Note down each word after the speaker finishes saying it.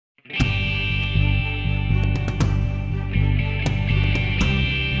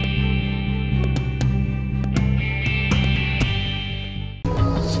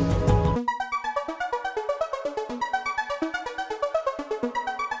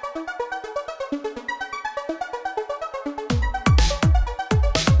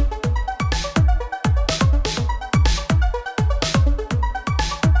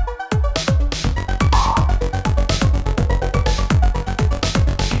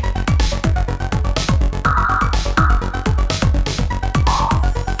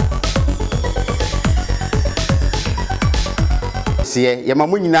ahye ye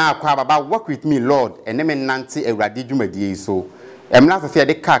mamu nyina akwa baba work with me Lord ene me nante awurade dwumadie so emna so se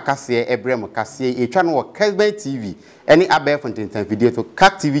de ka kase ebrem kase etwa no Kesben TV ene Abel Fontaine video to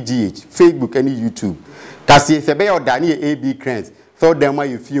CAC TV GH Facebook ene YouTube kase se be oda ne AB Crent so dem ma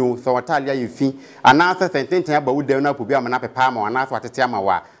yefio so watalia yefi anasa sententen aba wo dem na pobi amana pepa ama anasa watete ama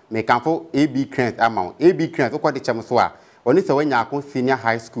wa me kanfo AB Crent ama AB Crent ko de chem so a oni se wanya akon senior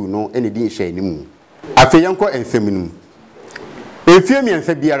high school no ene di hwe animu afeyanko enseminu efie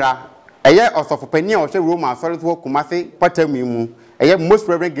miense biara eye osofopani a o hwe Roman sorry to Kumase Patamu mu eye Most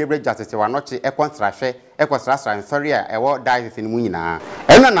Reverend Gabriel Justice wanoche ekontrahwe ekosrasra sorry a ewo diocese ni mu nyina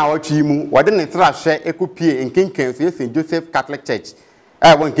ena na wotwi mu wode ne trahwe ekopie nkenken so St Joseph Catholic Church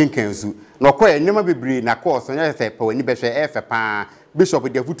won nkenken su no ko enema bebre na ko so nya se pawani behwe efe pa Bishop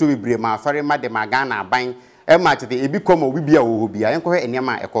de futo bebre ma sorry ma de magana aban ebi komo obi bia wo bia enko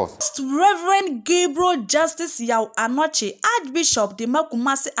enema ekos Reverend Gabriel Justice Yaw Anoche Archbishop de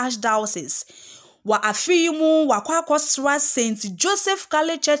Kumase Archdiocese wa afimu wa kwakosra St Joseph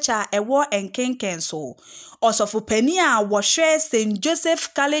Catholic Church ewo enkenkenso osofu pani a wo hwe St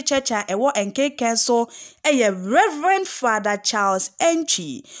Joseph Catholic Church ewo enkenkenso eye Reverend Father Charles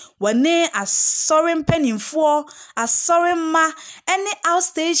Enchi wane asorin penimfo asorin ma any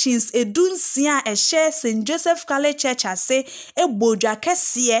outstations edunsia ehye St Joseph Catholic Church ase egbodwa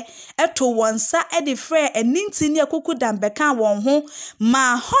kese eto wonsa edifre enintini akuku dambeka won ho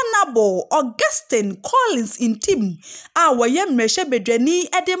ma Honorable Augustine Collins Intim a waye mrehye bedwani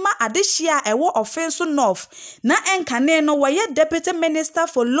edema adehia ewo Offenso North na enkane no waye Deputy Minister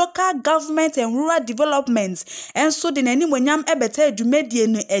for Local Government and Rural Development enso de nani monyam ebeta adwumadie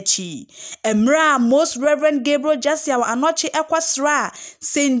no echi emra Most Reverend Gabriel Justice Anoche ekwasra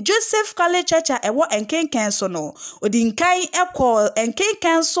St Joseph Catholic Church ewo enkenken so no odinkan ekọ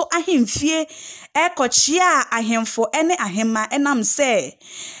enkenken so ahemfie ekochia ahemfo ene ahema enam se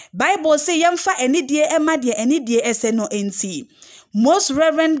Bible say yemfa enidie emadie enidie ese no enti Most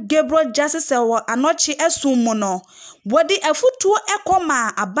Reverend Gabriel Justice Anoche esumo no wodi afutuo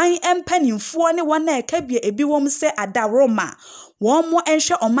ekoma aban empanimfo ne wana ekabie ebi wom se ada Roma womo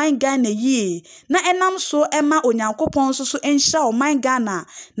enhwe oman Ghana yie na enam so ema onyankopon so enhya oman Ghana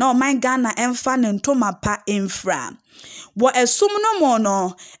na oman Ghana emfa ne ntoma pa emfra wo esum no mo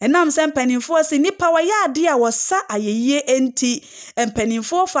no enam se mpanimfo se nipa wa ya ade a wosa ayeye enti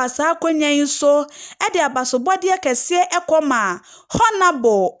mpanimfo fa sa akwanyan so ede abasobode kese ekoma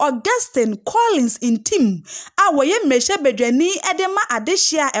Honorable Augustine Collins Intim a woye mrehye bedwani ede ma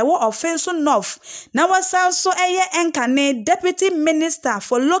adehia ewo Offenso North na wasa so eye enkane Deputy Minister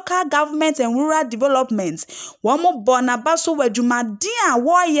for Local Government and Rural Development womo bona baso wadwumade a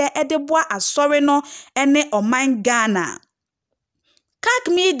woye edeboa asore no ene oman Ghana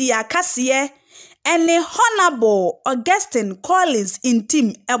CAC Media kasiye ene Honorable Augustine Collins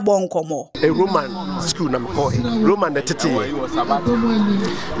Intim ebonkomo a Roman school na mko Roman netete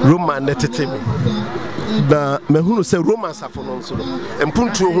Roman netete na mehunu se Roman safono nso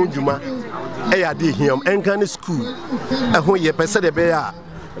empuntuo ho dwuma eya de hiam enkane school eho ye pese de be ya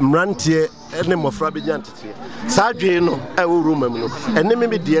mrantie ene mofra be nyantete saa dwe no ewo Roman no ene me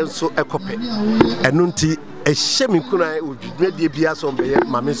de nso ekope eno nti ehye kuna odwumadie bia so be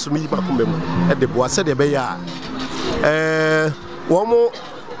mame so mi bakomem e de boa se de be ya womo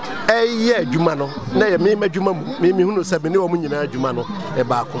eye adwuma no na ye me madwuma me hunu se be ne womo nyina adwuma no e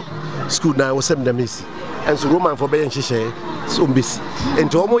baako school na wo sem da mesi enso Roman for be nhyehyɛ so mbesi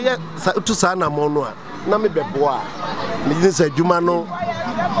enti womo ye tu sa na mo no a na me beboa me yin se adwuma no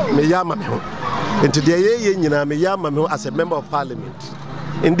me ya ma me ho enti de ye nyina me ya ma me ho as a member of parliament.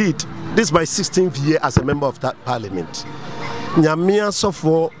 Indeed, this is my 16th year as a member of that parliament. Nyamia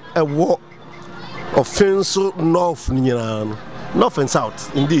sofo ewo Offenso North nyina North and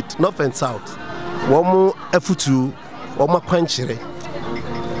South, indeed, North and South. Womo efutu, womo kwanchere.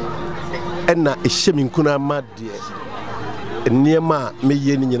 Ena ehye nkuna madie. Niema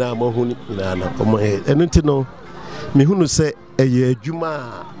meye ni nyina mo hu nyina na omo he. Eno nti no me hunu se eye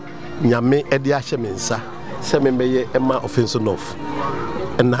adwuma nyame ede ahye mensa se me meye ema Offenso North.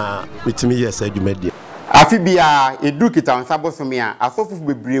 Na mitimi yes adwumadie afi bia edu kita nsabosome a asofu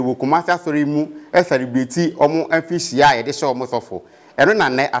bebre wo Kumase asori mu celebrate omo afihia ye de hye omo sofo eno na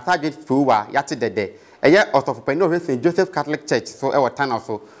ne atagye fuwa yate dede eye osofu pani of St Joseph Catholic Church so e wotana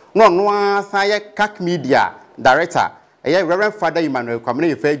so no asa ye CAC Media director eye Reverend Father Emmanuel Kwamene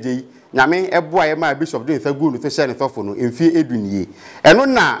Yefeji nyame eboa ye ma Bishop de nsagu no so hye ne sofo no emfie edunie eno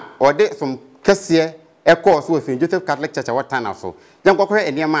na ode som kese e course wo St Joseph Catholic Church wotana so jankokore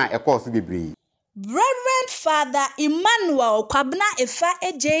enema e course bebre Reverend Father Emmanuel Kwabna Efa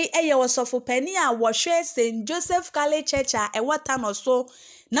Ejei eye wasofo pani a wohwe St. Joseph Catholic Church a ewata no so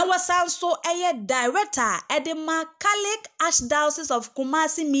na wasanso eye director edema Catholic Archdiocese of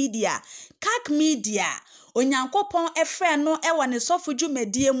Kumasi Media CAC Media onyankopon efre no ewa ne sofo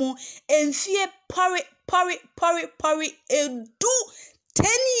dwumadie mu emfie pori edu 10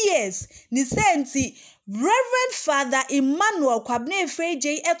 years ni senti Reverend Father Emmanuel Kwabna Efa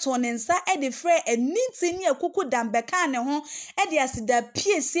Ejei etonensa edefre enintini akuku dambeka ne ho ede asida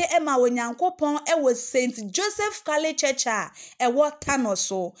piesie ema onyankopon ewo St. Joseph Catholic Church a ewo tano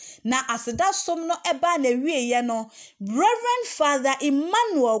so na asida som no eba na wieye no Reverend Father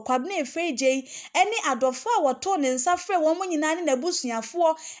Emmanuel Kwabna Efa Ejei eni adofo a wotonensa fre wo mo nyina ne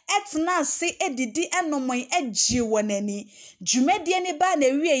nabusuafo etena ase edidi enomon agye wonani dwumedie ne ba na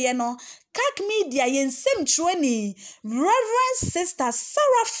wieye no CAC Media yensem chwani Reverend Sister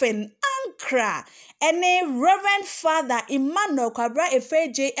Seraphine Ankra ene Reverend Father Emmanuel Kwabna Efa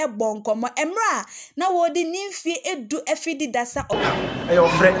Ejei ebonkomo emra na wodi nimfie edu efidi dasa your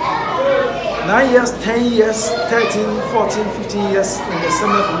friend 9 years 10 years 13 14 15 years in the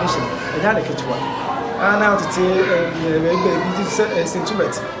same formation and had a kitwa now to baby St.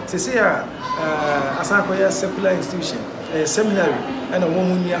 Hubert say asakoya secular institution seminary and a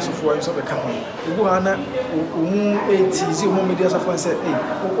woman years of work of the company. The Buhana, 80s, media of said,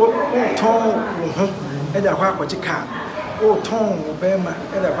 oh, Tom, and a Wakachi car, oh, Tom, Obama,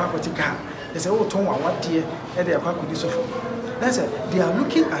 and a Wakachi car. They say, oh, Tom, what dear, and they are Wakachi so. That's it, they are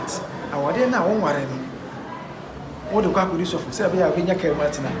looking at our dear now, what the Wakachi so for, say, we are being a care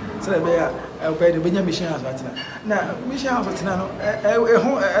Martina, say, we are the Benjamin Mission House Martina. Now, Mission House Martina,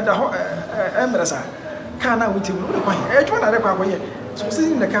 at the Embassy. Kana with him, I don't know. So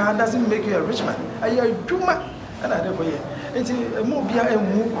sitting in the car doesn't make you a rich man. I do my and I don't know. It's a mobile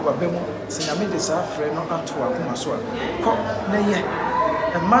and move of a bemo. Sinami de Safre, not to a Kumaswa. Cock, nay,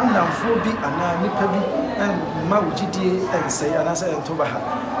 a man now for be and Nipabi and Mawjidi and say, and I say, and Tobaha.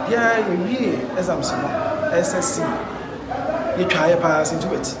 Yeah, you as I'm saying, SSC. You try a pass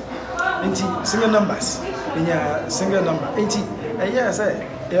into it. Into single numbers in your single number 80. And yes,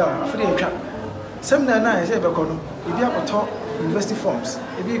 yeah, free a trap. Seminar na ese be kono ebi akoto university forms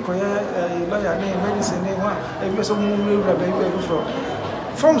ebi koye lawyer name medicine name wa ebi so mu wura be from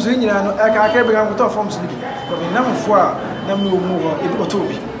forms ni nyina no aka be akoto forms ni ko be namfo a na me omu ho ebi koto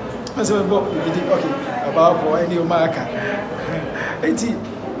obi ase be bo ebi okay about for any o maka enti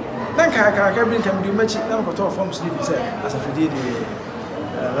na aka be nkam di machi na koto forms ni bi say as for the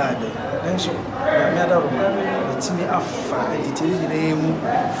lad then so me ada me afa detail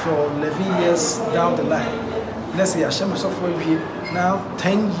for 11 years down the line. Let's say I share myself with you now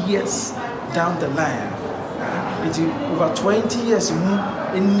 10 years down the line. It's over 20 years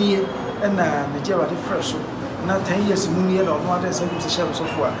in near and Nigeria the first. Now 10 years in near or more than some share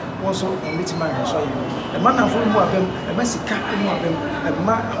myself for also meeting my so you. A man of whom of them, a messy cat in one of them, a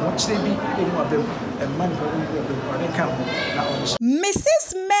man watch they be in one of them, a man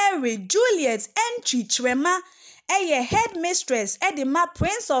Mrs. Mary Juliet Entry Trema eye headmistress edema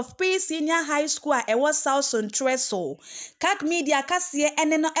Prince of Peace Senior High School a ewo South Centreso CAC Media kasie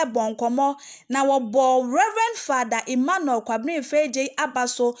ene no ebonkomo na wobo Reverend Father Emmanuel Kwabna Efa Ejei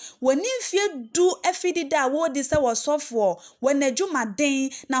abaso woni mfie du afidida wodi se wosofo wona dwumaden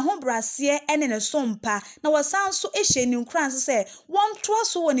na hobrasie ene ne sompa na wasanso ehye nkranse se wonto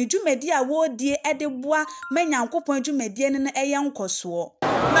so woni dwumadi a wodi edeboa manyankopon dwumadi ne no eye nkoso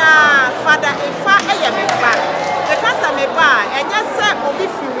na Father Efa eye mefa the customer bar and just said, "Oh,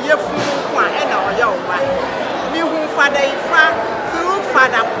 if you have one and all your one, we who Father Efa through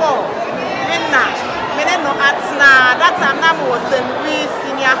Father Paul and now, no at now that time was St. Louis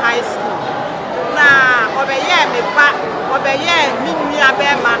Senior High School. Now, obey me back, obey me,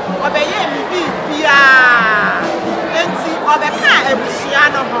 Abema, obey me, Pia, and see, obey a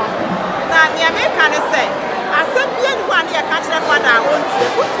Busiano home. Now, the American say, I said, one year country father, I want to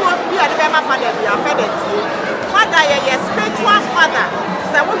put be a Bema father, we are fed it. Father, ye spiritual father.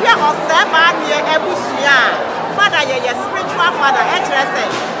 So we are on 7 years Ebusia. Father, ye spiritual father.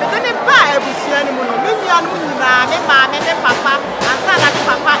 Say, but then buy Ebusia anymore. Million, me mama, me papa, and son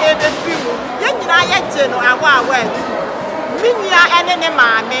papa, every few. Then I get no our word. Minya ene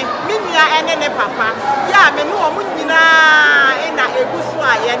mame, minya ene papa. Ya me no munyina ina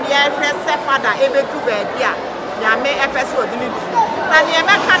Ebusua ye ne presse father ebetu bebia. Ya me episode ni. Na ne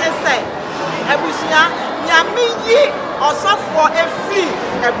me kan say Ebusia Yami ye osofo efli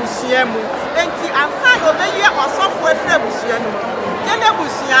ebusia mu enti anfa no be ye osofo efli ebusia no kene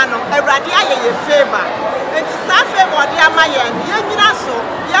ebusia no Awurade aye ye favor enti sa favor de ama ye nyina so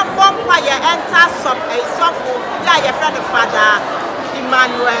ye bompa ye enter ya ye friend Father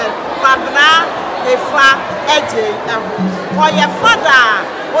Emmanuel Babna Efa Eje o ye Father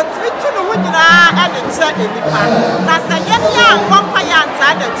o tritu no hunyina e de che enipa na se ye ya ngompa ya nta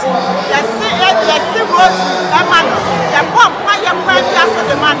da chi yesi rose e ma no ye pompa ye kwa bia so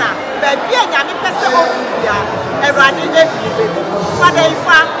de mana ba bia nyame pese o bia Erade ebi Father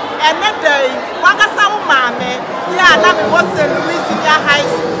Ifa enedai wangasa wo maame ya na me was Louis Senior High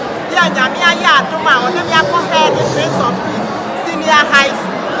School ya nyame aya adoma o ne ya ko head Prince of Peace Senior High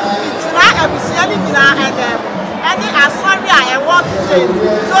School itira abusia ni nyina edem any asori a e work state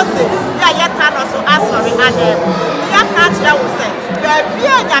Joseph ya yeta no so asori adem ya ka kire wo se ba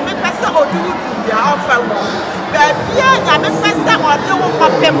bia nyame pese odudu bia ofa wo ba bia nyame pese odu wo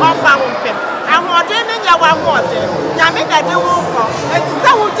kopem ofa wo pem ahode ne nya wa hode nyame da de wo ko enti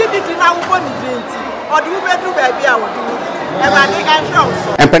se wo gididi na wo ni denti ode wo bedu ba bia wo du e ba ni enhro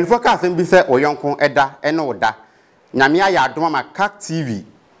so empanifo ka asem bi se oyonko eda ene oda nyame aya adoma ma CAC TV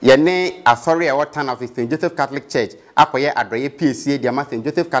ye ne asori e wota na St. Joseph Catholic Church akoye adoye PCA dia ma St.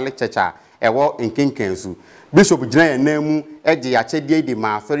 Joseph Catholic Church a ewo enkenkensu Bishop gina ye namu eje ya chedie di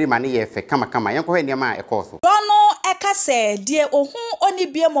ma asori ma ne ye fe kama yenko he niam a ekoso Bono ekase die ohun oni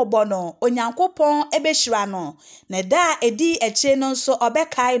bie mobono onyankopon ebehira no ne da edi eche no nso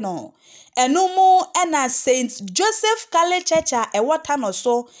obekai no enumu ena St. Joseph Catholic Church a ewota no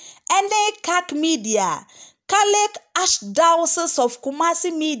so ene CAC Media Catholic Archdiocese of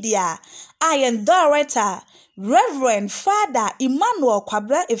Kumasi Media I am director Reverend Father Emmanuel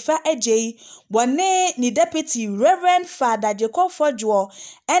Kwabra Efa Ejei Bone ni deputy Reverend Father Jacob Fojo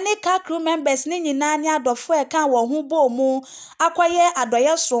any CAC crew members ni nyina nya adofo e kan wo hu bo mu akwaye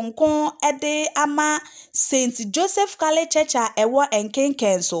adoye sonkon ede ama St. Joseph Catholic Church a ewo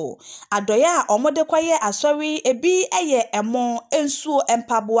enkenkenso adoye a omode kwaye asori ebi eye emo ensuo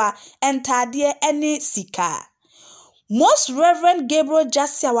empaboa entade ene sika Most Reverend Gabriel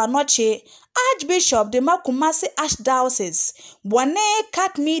Justice Anoche, Archbishop de Kumasi Archdiocese, Bwane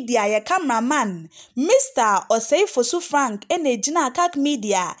CAC Media ye cameraman, Mr. Oseifosu Frank ene jina CAC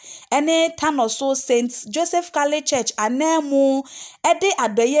Media, ene tanoso St. Joseph Catholic Church anemu, ede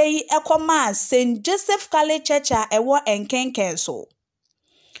adoye ekoma St. Joseph Catholic Church a ewo enkenkenso.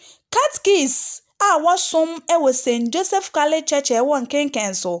 Catkis a wasum ewo St. Joseph Catholic Church ewo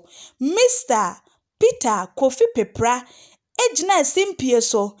enkenkenso, Mr. Peter Kofi Pepra ejina simpie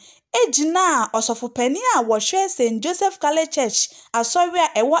so ejina osofopani a wohwe St. Joseph Catholic Church asori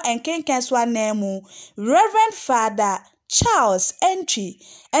a ewo enkenkenso anemu Reverend Father Charles Entry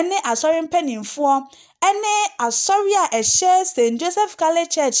ene asori mpanimfo ene asori a ehye St. Joseph Catholic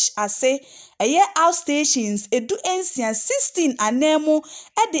Church ase eye outstations edu ensian 16 anemu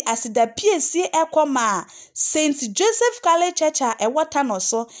ede asida PCA ekoma St. Joseph Catholic Church a ewota no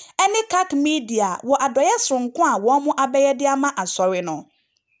so ene CAC Media wo adoye sonko a wo mu abeyede ama asori no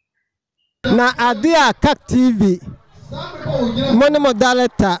na ade a CAC TV monimo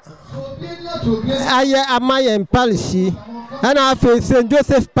daleta aye amaye parish ana afi St.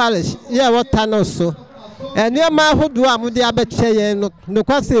 Joseph Parish ye wota no so ene ma hodo a mude abeche ye no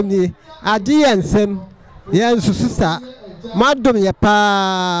kwasem ni ade yensem ye nsususa madom ye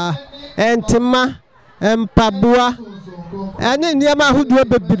pa entima empaboa ene ne ma hodo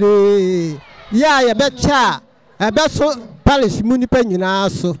bebre ya ye becha ebeso parish munipa nyina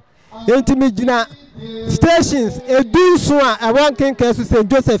so entimi gina stations edusu a ewon kenkesu St.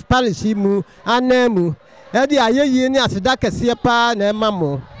 Joseph Parish mu anemu edi ayeyi ni asida kese pa na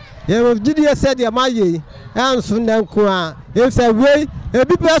emamo ye gidi said ya maye ansu nanku a efse we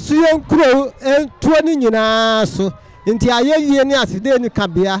ebi pesu ye nkuro entuo ni nyina so nti ayeyi ni asida ni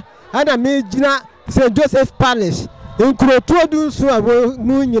kabea ana me gina St. Joseph Parish nkuro tuo du su a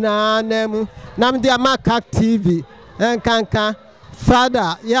mu nyina nemu nam dia ma CAC TV enkanka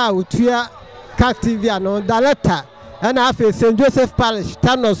Father ya utua CAC TV ano daleta ana afi St. Joseph Parish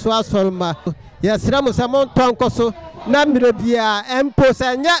tano so asolma yesra musamon tonkoso na mirebia empo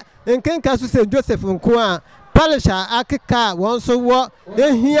sanya enkenka so St. Joseph nko a Parish akeka won so wo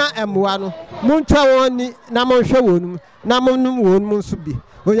ehia emwa no muntwa woni na monhwe wonum na monum wonum so bi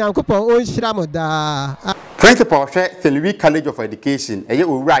onyankopon onhyira mo da Principal St. Louis College of Education eye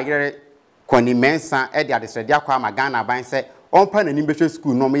owura yere Kwani Mensa e de adesrede akwa magana ban se onpa na nimbe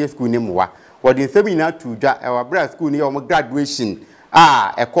school no me school ni mowa wodi nsem ina tuja e wa bra school ni o graduation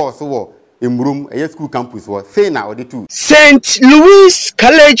a e course wo Emburum eye school campus wo say na odi tu St. Louis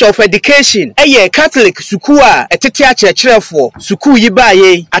College of Education eye Catholic school a etete akyerɛkyerɛfo school yi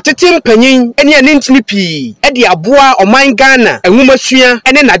baaye atete mpanyin ene anintini pii de aboa oman Ghana enwomasua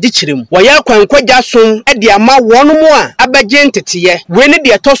ene nadekyerem wɔyɛ kwankwaja som de ama wɔnom a abagye nteteye we ne de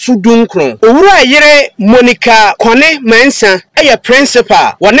etoso dunkron owura yere Monica Kone Mansa eye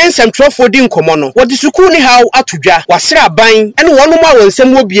principal wɔne nsɛmtwerɛfo di nkɔmɔ no wɔde school ni haw atodwa wasra ban ene wɔnom a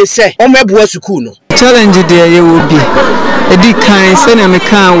wɔnsɛm wɔ bie sɛ ɔmɛboa school no challenge there you will be edi kan se na me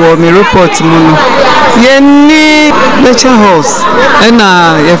kan wo me report mu no ye ni lecture halls and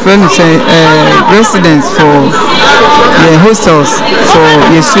your friend say residents for the hostels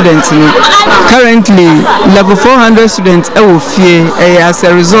for your students. Currently level 400 students fee as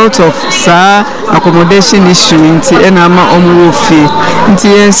a result of accommodation issue inti enama omu fee inti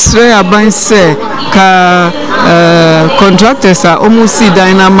esre aban se ka contractors are almost see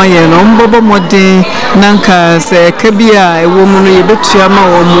dynama ye no mbobo modern nanka se kabia ewo mu no yebetua ma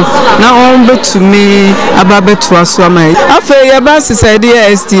wo mu na on betumi ababetua so ama afa ye ba society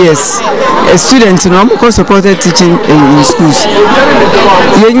STS a student no am supported teaching in schools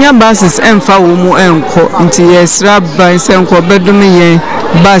yenya basis emfa wo mu enko nti yesra ban se enko bedumi ye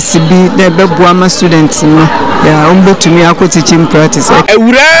bas bi de bebua ma students no ya on betumi akọ teaching practice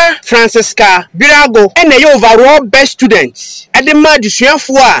Ewura Francisca Birago ene ye overall best students adema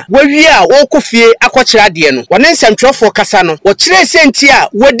dusuafo a wawie a wokofie akɔkyerɛ ade no wɔne nsɛmtwerɛfo kasa no wɔkyerɛ senti a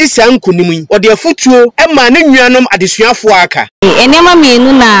wodi sankunim yi wɔde afutuo ema ne nuanom adesuafo aka enema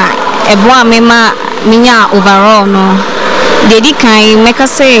mienu na eboa mema minya overall no dedi kan meka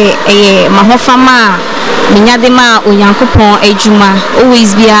se mahofama minya de ma onyankopon adwuma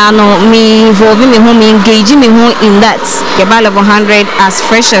always bia no me involve me home engage me home in that the level 100 as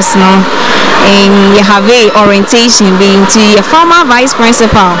freshers no and you have a orientation being to your former vice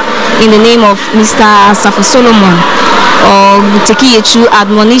principal in the name of Mr. Safu Solomon or take you through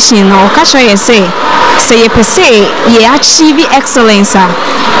admonition or catch you say you per se you achieve excellence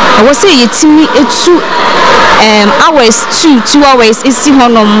I will say you timi etu hours 2 hours is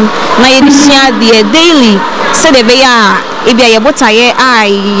honum na ye bia the daily say the beya e bia ye botaye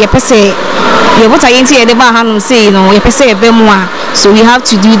ye pese ye botaye nti ye de ba hanum say no ye pese e be mu a so we have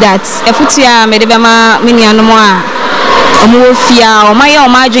to do that efutia me de be ma menianom a omo fia o maye o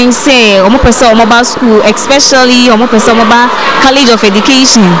margin say omo pese o mobile school especially omo pese mobile college of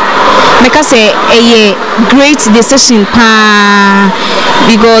education because say a great decision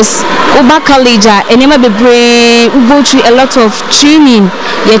because Uba College enema bebre go through a lot of training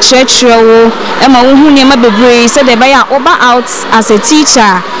ye church row ema hu nema bebre said the buyer Uba out as a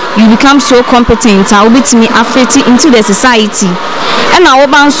teacher you become so competent and obitimi affect into the society and na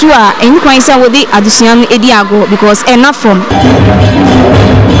Uba nso a enkwan say we dey additional edi ago because enough from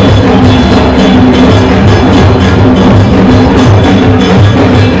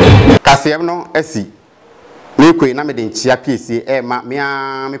kasem no asi me koi na me de nchia PSA ma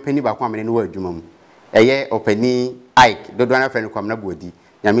me pani ba kwa me ne wo adwuma mu eye opani Ike dodo na friend kwam na bodi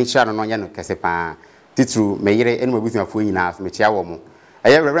nyame chia no ye no kese pa titru me yire enu mabusuafo nyina so me chia wo mo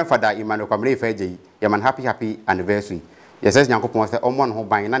eye Reverend Father Emmanuel kwamre ifa eje ye man happy anniversary yes nyankopon se omo no ho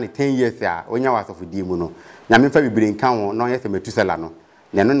ban na ne 10 years a onya wasofo di mu no nyame fa bibire nka wo no ye se metusela no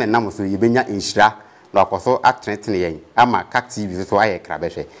ne no ne nam so ye benya inhira na akoso atretene yen ama CAC TV so aye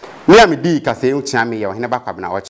krabehwe me am di kase utia me ye ohene bakwa na